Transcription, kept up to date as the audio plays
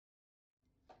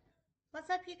What's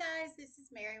up, you guys? This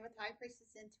is Mary with High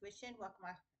Priestess Intuition. Welcome,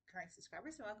 my current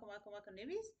subscribers, and welcome,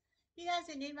 newbies. If you guys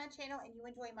are new to my channel and you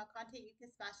enjoy my content, you can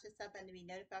smash this up button to be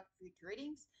notified for future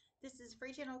readings. This is a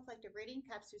free general collective reading,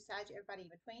 caps through sides, everybody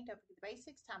in between. Don't forget the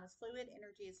basics. Time is fluid,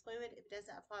 energy is fluid. If it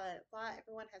doesn't apply, let it apply.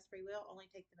 Everyone has free will. Only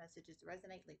take the messages that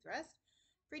resonate, leave the rest.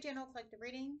 Free general collective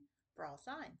reading for all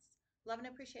signs. Love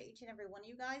and appreciate each and every one of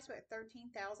you guys. We're at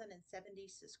 13,070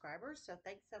 subscribers, so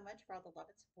thanks so much for all the love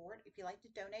and support. If you'd like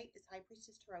to donate, it's High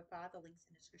Priestess Tarot 5. The link's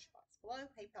in the description box below.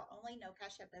 PayPal only, no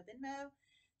Cash App, no Venmo.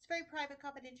 It's a very private,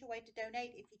 confidential way to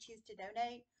donate. If you choose to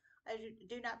donate, I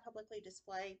do not publicly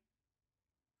display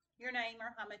your name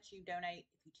or how much you donate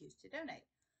if you choose to donate.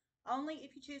 Only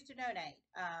if you choose to donate.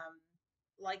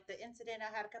 Like the incident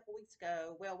I had a couple weeks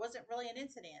ago. Well, it wasn't really an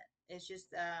incident. It's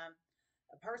just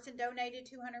a person donated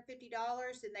 $250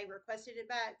 and they requested it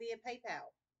back via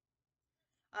PayPal.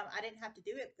 I didn't have to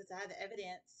do it because I had the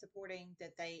evidence supporting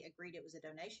that they agreed it was a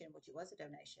donation, which it was a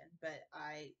donation, but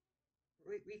I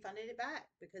refunded it back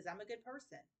because I'm a good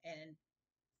person. And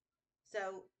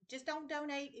so just don't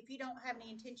donate if you don't have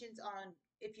any intentions on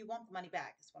if you want the money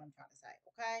back, is what I'm trying to say.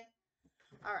 Okay.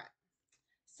 All right.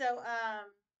 So,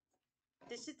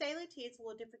 this is daily tea. It's a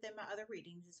little different than my other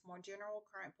readings. It's more general,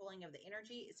 current pulling of the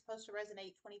energy. It's supposed to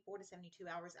resonate 24 to 72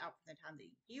 hours out from the time that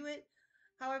you view it.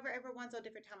 However, everyone's on a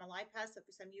different time of life path. So for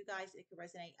some of you guys, it could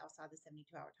resonate outside the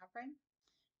 72-hour time frame.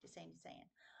 Just saying, just saying.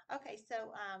 Okay,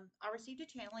 so I received a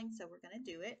channeling, so we're gonna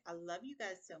do it. I love you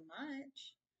guys so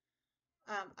much.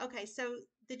 Okay, so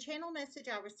the channel message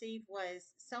I received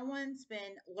was someone's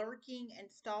been lurking and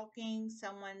stalking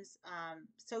someone's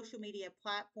social media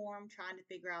platform, trying to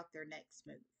figure out their next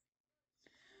move.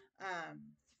 Um,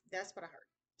 that's what I heard.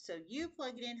 So you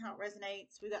plug it in how it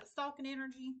resonates. We got stalking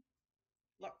energy,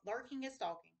 lurking is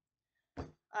stalking,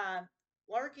 um,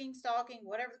 lurking, stalking,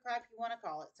 whatever the crap you want to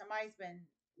call it. Somebody's been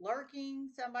lurking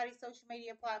somebody's social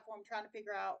media platform, trying to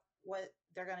figure out what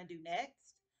they're going to do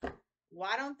next.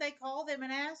 Why don't they call them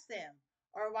and ask them,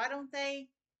 or why don't they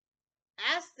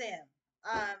ask them?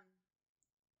 Um,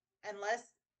 unless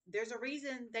there's a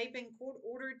reason they've been court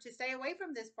ordered to stay away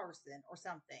from this person or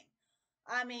something.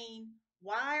 I mean,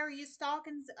 why are you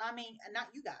stalking? I mean, not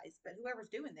you guys, but whoever's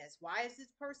doing this. Why is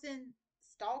this person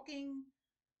stalking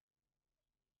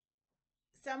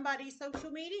somebody's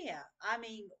social media? I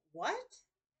mean, what?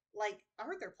 Like, I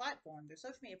heard their platform, their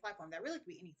social media platform. That really could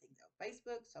be anything, though.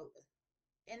 Facebook, so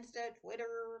Insta,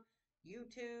 Twitter,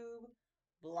 YouTube,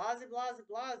 blasey, blasey,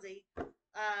 blasey.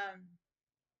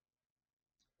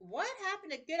 What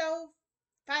happened to good old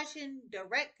fashioned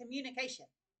direct communication?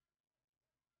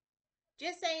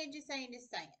 Just saying, just saying,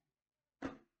 just saying.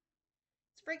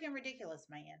 It's freaking ridiculous,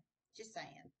 man. Just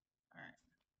saying. All right.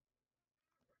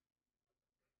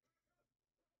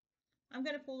 I'm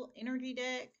going to pull energy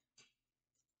deck.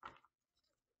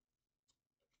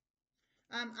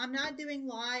 I'm not doing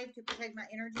live to protect my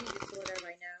energy, just to let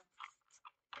everybody know.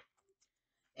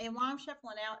 And while I'm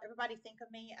shuffling out, everybody think of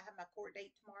me. I have my court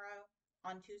date tomorrow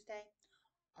on Tuesday.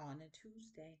 On a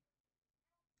Tuesday.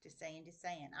 Just saying, just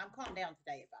saying. I'm calmed down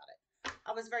today about it.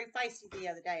 I was very feisty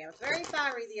the other day. I was very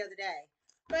fiery the other day.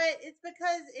 But it's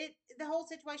because the whole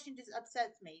situation just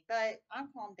upsets me. But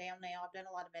I'm calmed down now. I've done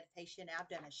a lot of meditation.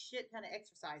 I've done a shit ton of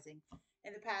exercising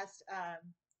in the past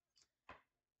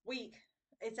week.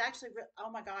 It's actually, oh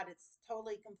my God, it's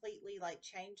totally, completely like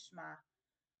changed my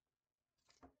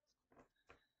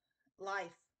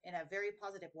life in a very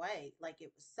positive way. Like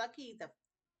it was sucky to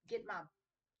get my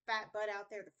fat butt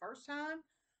out there the first time.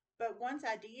 But once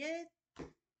I did,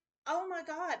 oh my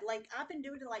God, like I've been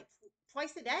doing it like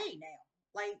twice a day now.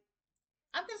 Like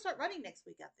I'm gonna start running next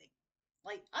week, I think.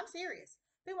 Like I'm serious.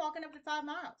 Been walking up to 5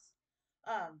 miles.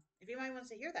 If anybody wants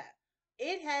to hear that.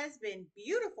 It has been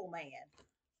beautiful, man.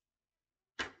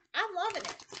 I'm loving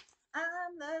it.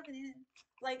 I'm loving it.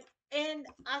 Like, and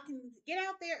I can get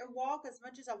out there and walk as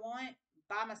much as I want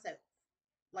by myself.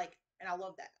 Like, and I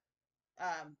love that.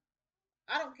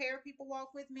 I don't care if people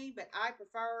walk with me, but I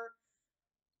prefer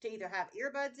to either have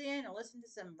earbuds in and listen to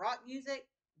some rock music,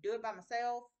 do it by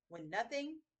myself with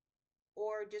nothing,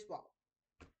 or just walk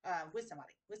with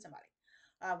somebody,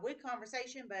 with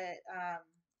conversation. But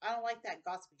I don't like that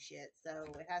gossipy shit, so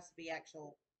it has to be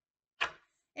actual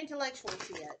intellectual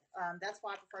shit. That's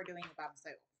why I prefer doing it by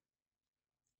myself.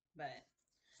 But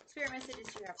spirit messages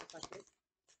you have to fuck with.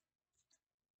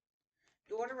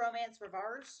 Daughter romance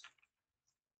reverse.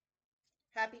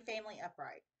 Happy family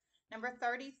upright. Number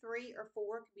 33 or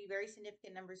 4 could be very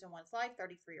significant numbers in one's life.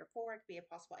 33 or 4 could be a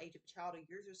possible age of a child or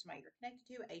yours or somebody you're connected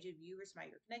to, age of you or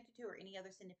somebody you're connected to, or any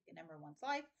other significant number in one's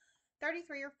life.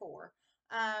 33 or 4.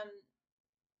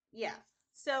 Yeah.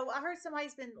 So I heard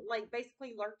somebody's been like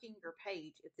basically lurking your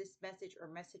page. If this message or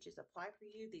messages apply for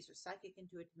you, these are psychic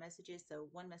intuitive messages. So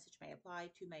one message may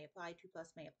apply, two may apply, two plus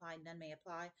may apply, none may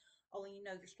apply. Only you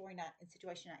know your story, not in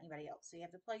situation, not anybody else. So you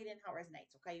have to plug it in how it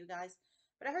resonates, okay, you guys?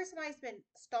 But I heard somebody's been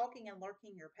stalking and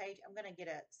lurking your page. I'm gonna get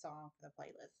a song for the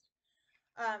playlist.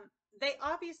 Um, they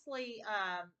obviously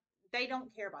they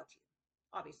don't care about you.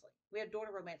 Obviously, we have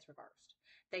daughter romance reversed.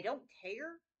 They don't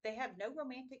care. They have no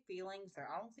romantic feelings.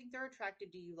 I don't think they're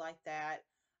attracted to you like that.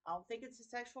 I don't think it's a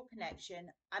sexual connection.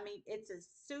 I mean, it's a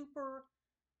super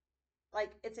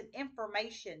like it's an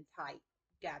information type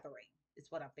gathering. Is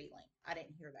what I'm feeling. I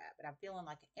didn't hear that, but I'm feeling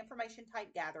like an information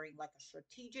type gathering, like a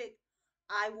strategic.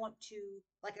 I want to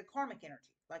like a karmic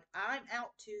energy. Like I'm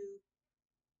out to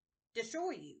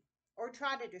destroy you or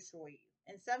try to destroy you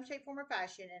in some shape, form, or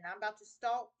fashion. And I'm about to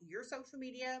stalk your social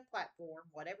media platform,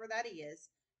 whatever that is,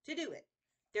 to do it.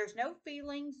 There's no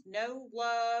feelings, no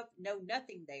love, no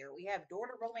nothing there. We have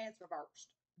daughter romance reversed.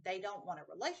 They don't want a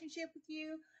relationship with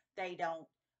you. They don't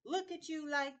look at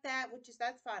you like that, which is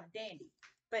that's fine and dandy.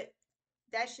 But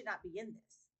that should not be in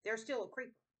this. They're still a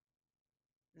creeper.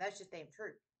 And that's just damn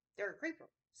true. They're a creeper.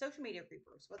 Social media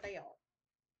creepers, what they are.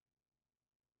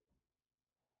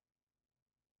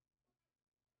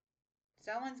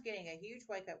 Someone's getting a huge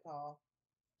wake up call.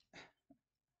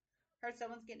 Heard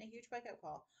someone's getting a huge wake up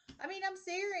call. I mean, I'm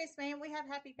serious, man. We have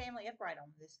Happy Family Upright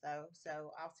on this though,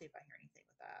 so I'll see if I hear anything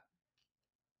with that.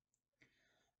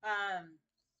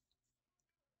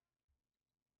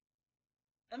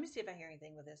 Let me see if I hear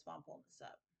anything with this while I'm pulling this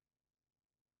up.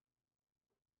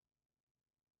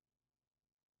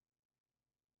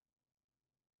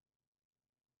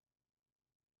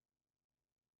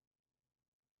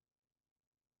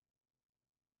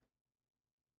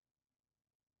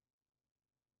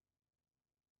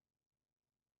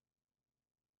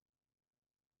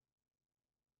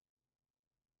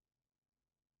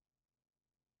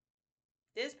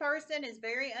 This person is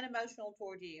very unemotional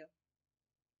toward you.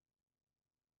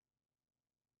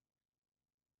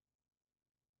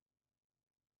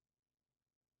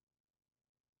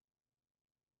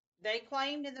 They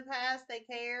claimed in the past they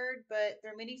cared, but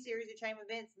through many series of chain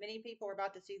events, many people are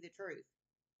about to see the truth.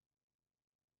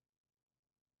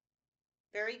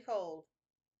 Very cold.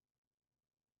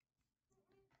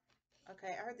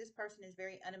 Okay, I heard this person is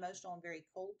very unemotional and very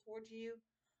cold towards you.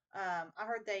 I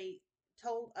heard they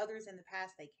told others in the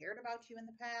past they cared about you in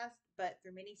the past, but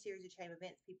through many series of chain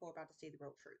events, people are about to see the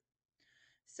real truth.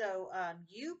 So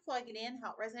you plug it in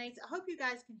how it resonates. I hope you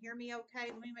guys can hear me okay.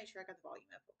 Let me make sure I got the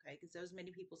volume up okay, because those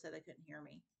many people said they couldn't hear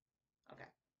me. Okay.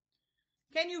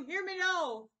 Can you hear me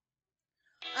now?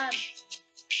 Um,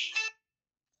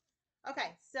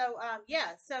 Okay, so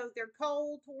yeah, so they're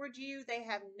cold towards you. They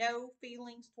have no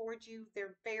feelings towards you.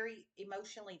 They're very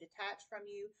emotionally detached from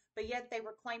you, but yet they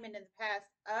were claiming in the past,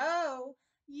 oh,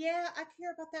 yeah, I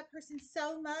care about that person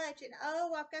so much, and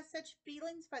oh, I've got such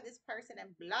feelings for this person,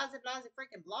 and blah, blah, blah,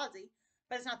 freaking blasey.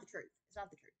 But it's not the truth. It's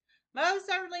not the truth. Most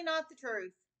certainly not the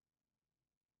truth.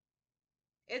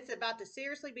 It's about to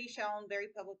seriously be shown very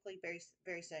publicly, very,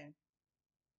 very soon.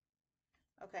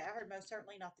 Okay, I heard most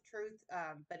certainly not the truth,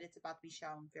 but it's about to be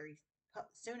shown very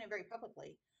soon and very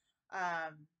publicly.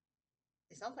 Um,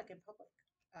 it sounds like in public.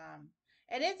 Um,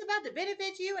 and it's about to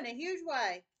benefit you in a huge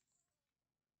way.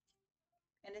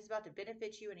 And it's about to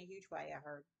benefit you in a huge way, I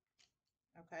heard.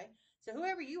 Okay, so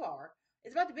whoever you are,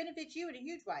 it's about to benefit you in a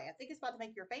huge way. I think it's about to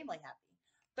make your family happy.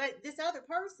 But this other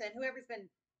person, whoever's been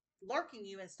lurking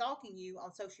you and stalking you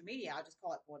on social media, I'll just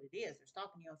call it what it is. They're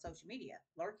stalking you on social media,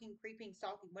 lurking, creeping,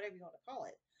 stalking, whatever you want to call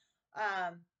it.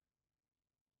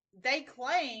 They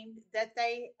claimed that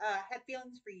they had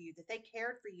feelings for you, that they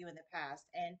cared for you in the past,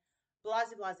 and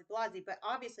blasey, blasey, blasey. But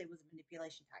obviously, it was a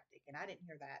manipulation tactic, and I didn't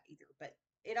hear that either. But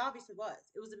it obviously was.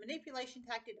 It was a manipulation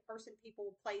tactic to person,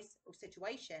 people, place, or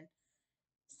situation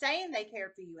saying they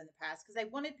cared for you in the past because they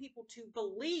wanted people to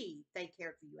believe they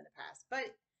cared for you in the past.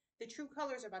 But the true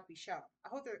colors are about to be shown. I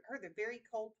heard they're very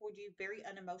cold toward you, very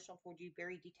unemotional toward you,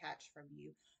 very detached from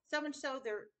you. So much so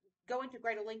they're going to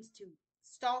greater lengths to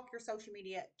stalk your social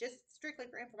media just strictly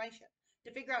for information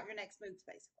to figure out your next moves,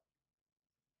 basically.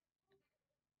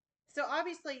 So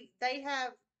obviously they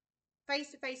have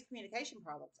face to face communication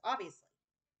problems. Obviously,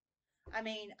 I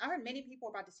mean, I heard many people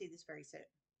are about to see this very soon.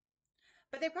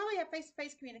 But they probably have face to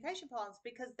face communication problems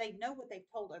because they know what they've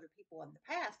told other people in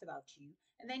the past about you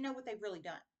and they know what they've really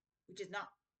done, which is not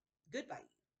good by you,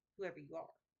 whoever you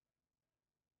are.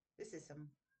 This is some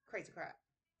crazy crap.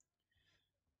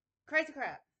 Crazy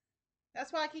crap.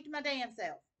 That's why I keep to my damn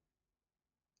self.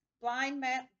 Blind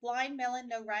Melon,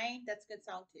 No Rain. That's a good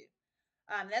song too.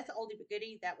 That's an oldie but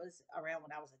goodie. That was around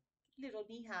when I was a little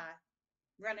knee high.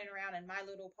 running around in My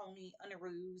Little Pony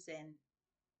underoos and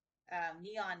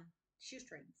neon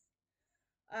shoestrings.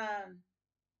 Um,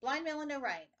 Blind Melon No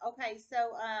Rain. Okay,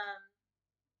 so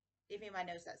if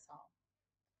anybody knows that song,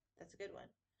 that's a good one.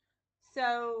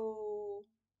 So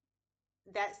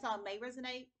that song may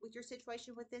resonate with your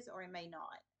situation with this, or it may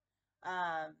not.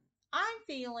 I'm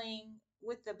feeling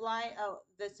with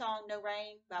the song No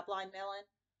Rain by Blind Melon.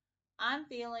 I'm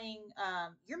feeling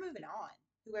you're moving on,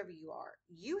 whoever you are.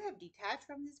 You have detached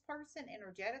from this person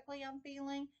energetically. I'm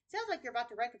feeling sounds like you're about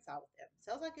to reconcile with them.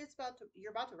 Sounds like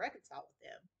you're about to reconcile with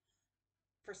them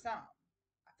for some.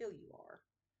 I feel you are.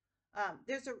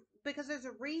 There's a because there's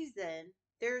a reason.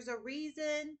 There's a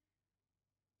reason.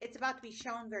 It's about to be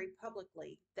shown very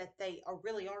publicly that they are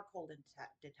really are cold and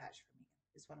detached from you.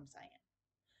 Is what I'm saying.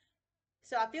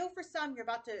 So I feel for some you're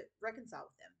about to reconcile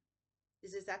with them.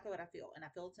 This is exactly what I feel, and I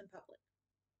feel it's in public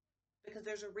because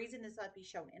there's a reason this might be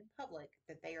shown in public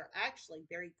that they are actually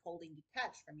very cold and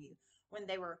detached from you when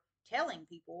they were telling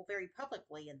people very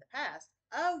publicly in the past,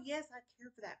 oh yes, I care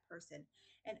for that person,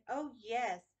 and oh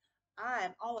yes,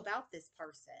 I'm all about this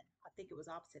person. I think it was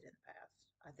opposite in the past.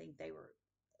 I think they were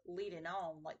leading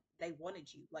on like they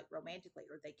wanted you, like romantically,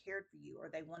 or they cared for you, or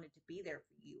they wanted to be there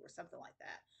for you, or something like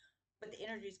that. But the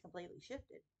energy's completely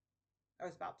shifted, or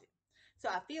is about to. So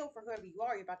I feel for whoever you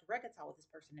are, you're about to reconcile with this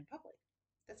person in public.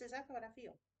 That's exactly what I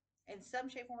feel in some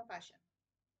shape, form, or fashion.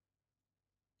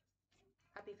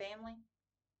 Happy family.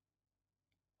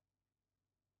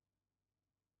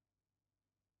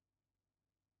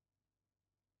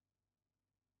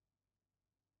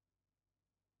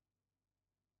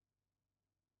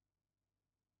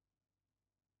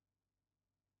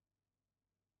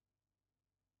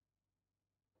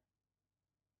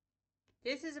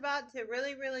 This is about to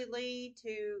really, really lead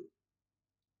to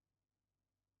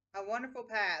a wonderful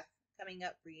path coming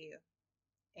up for you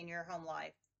in your home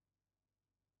life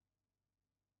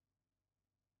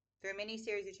through many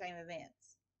series of chain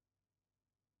events.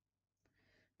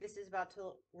 This is about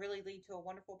to really lead to a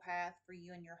wonderful path for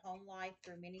you in your home life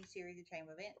through many series of chain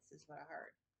events, is what I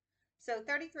heard. So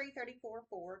 33, 34,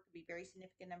 4 could be very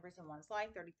significant numbers in one's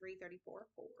life. 33, 34,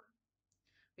 4.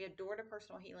 We have door to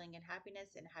personal healing and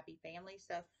happiness and happy family.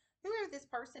 So whoever this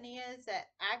person is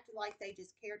that acted like they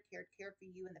just cared for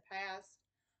you in the past,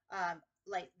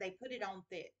 like they put it on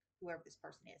thick, whoever this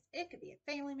person is. It could be a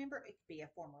family member, it could be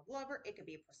a former lover, it could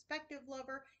be a prospective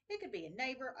lover, it could be a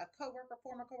neighbor, a coworker,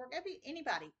 former coworker, it could be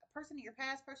anybody, a person in your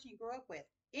past, person you grew up with,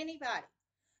 anybody.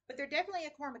 But they're definitely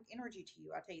a karmic energy to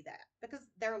you, I'll tell you that. Because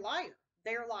they're a liar.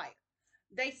 They're a liar.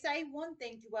 They say one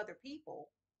thing to other people,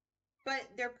 but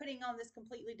they're putting on this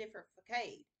completely different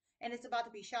facade, and it's about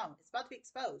to be shown. It's about to be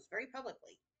exposed very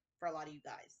publicly for a lot of you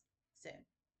guys soon.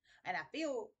 And I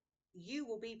feel you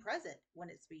will be present when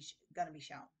it's going to be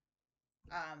shown.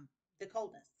 The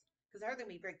coldness, because they're going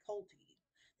to be very cold to you.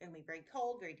 They're going to be very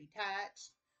cold, very detached.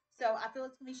 So I feel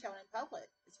it's going to be shown in public.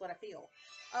 It's what I feel.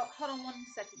 Oh, hold on 1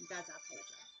 second, you guys. I apologize.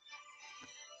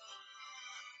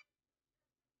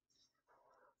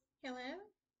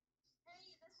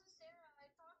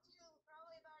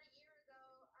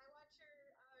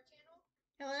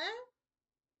 Hello. Hello.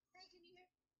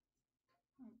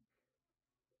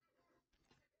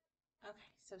 Okay.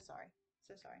 So sorry.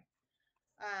 So sorry.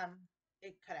 Um,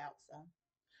 it cut out some.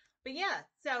 But yeah,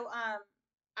 so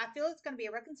I feel it's going to be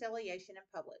a reconciliation in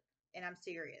public, and I'm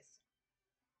serious.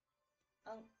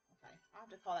 Oh, okay. I'll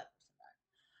have to call that person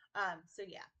back. So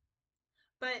yeah,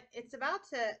 but it's about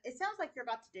to. It sounds like you're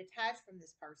about to detach from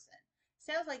this person.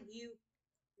 Sounds like you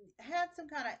had some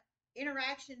kind of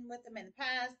interaction with them in the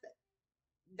past.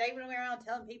 They went around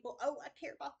telling people, "Oh, I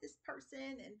care about this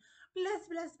person," and bless.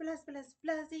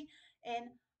 And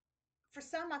for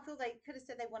some, I feel they could have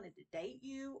said they wanted to date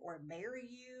you or marry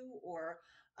you or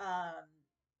um,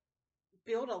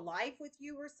 build a life with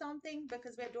you or something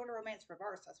because we have daughter romance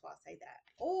reverse. That's why I say that.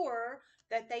 Or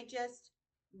that they just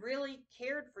really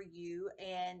cared for you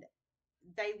and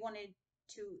they wanted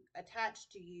to attach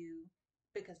to you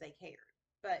because they cared.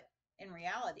 But in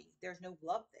reality, there's no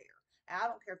love there. And I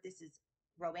don't care if this is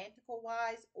romantical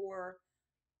wise or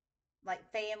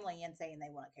like family and saying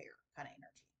they want to care kind of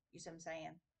energy. You see what I'm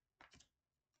saying?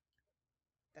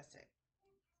 That's it.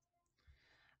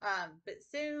 But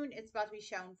soon it's about to be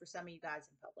shown for some of you guys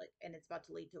in public, and it's about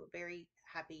to lead to a very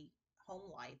happy home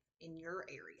life in your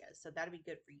area. So that'll be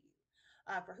good for you.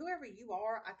 For whoever you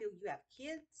are, I feel you have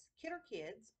kid or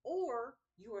kids, or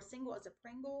you are single as a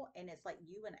Pringle, and it's like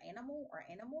you an animal or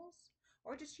animals,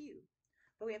 or just you.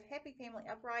 But we have happy family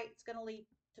upright. It's going to lead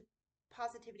to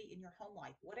positivity in your home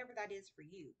life, whatever that is for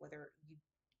you. Whether you're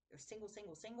single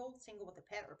with a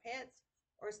pet or pets,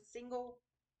 or single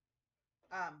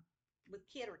um, with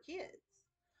kid or kids.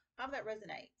 How that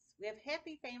resonates. We have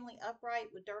happy family upright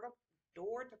with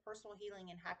door to personal healing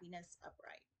and happiness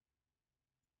upright.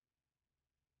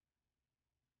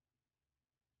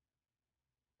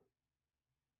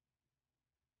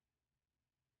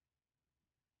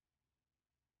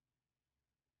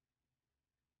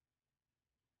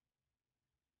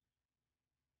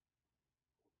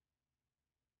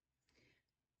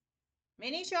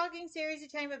 Many shocking series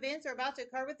of chain events are about to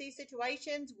occur with these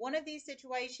situations. One of these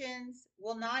situations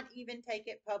will not even take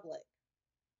it public.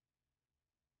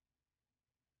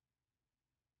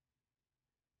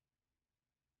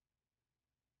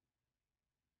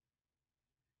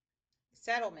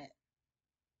 Settlement.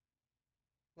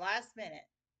 Last minute.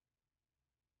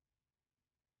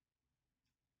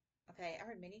 Okay, I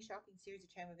heard many shocking series of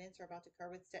chain events are about to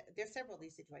occur with. There's several of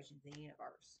these situations in the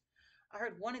universe. I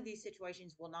heard one of these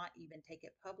situations will not even take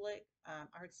it public. I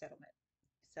heard settlement.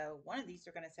 So one of these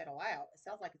are going to settle out. It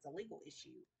sounds like it's a legal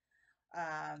issue.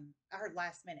 I heard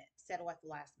last minute, settle at the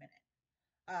last minute.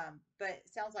 But it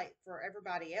sounds like for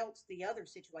everybody else, the other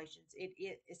situations,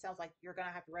 it sounds like you're going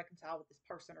to have to reconcile with this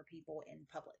person or people in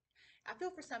public. I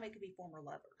feel for some it could be former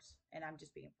lovers, and I'm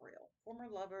just being real. Former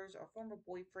lovers, or former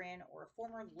boyfriend, or a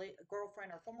former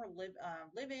girlfriend, or former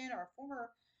live-in, or former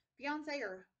fiance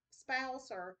or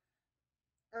spouse, or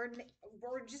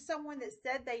or just someone that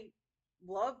said they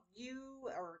loved you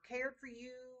or cared for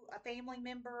you, a family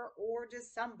member, or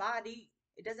just somebody.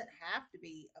 It doesn't have to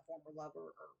be a former lover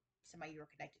or somebody you're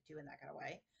connected to in that kind of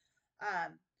way.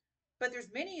 Um, but there's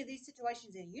many of these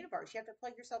situations in the universe. You have to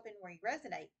plug yourself in where you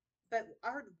resonate. But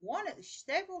I heard one of the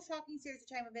several shocking series of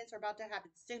chain events are about to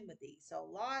happen soon with these. So a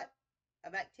lot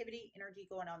of activity, energy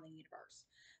going on in the universe.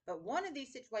 But one of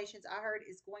these situations I heard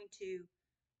is going to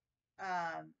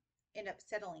end up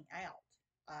settling out.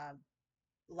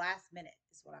 Last minute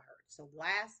is what I heard. So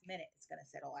last minute it's going to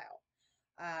settle out.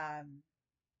 Um,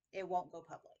 it won't go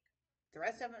public. The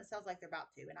rest of them, it sounds like they're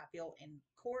about to. And I feel in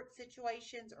court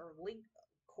situations or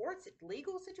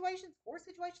legal situations, court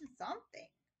situations,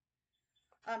 something.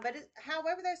 But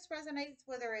however this resonates,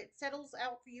 whether it settles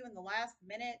out for you in the last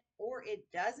minute or it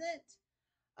doesn't,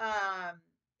 um,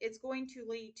 it's going to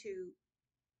lead to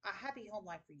a happy home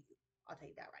life for you. I'll tell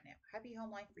you that right now. Happy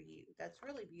home life for you. That's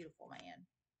really beautiful, man.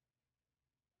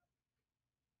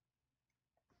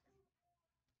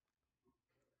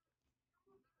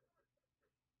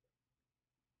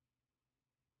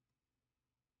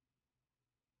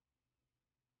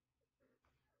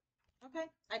 Okay.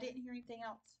 I didn't hear anything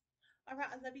else. All right.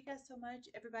 I love you guys so much. All right. I love you guys so much.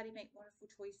 Everybody make wonderful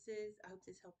choices. I hope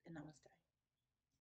this helped, and namaste.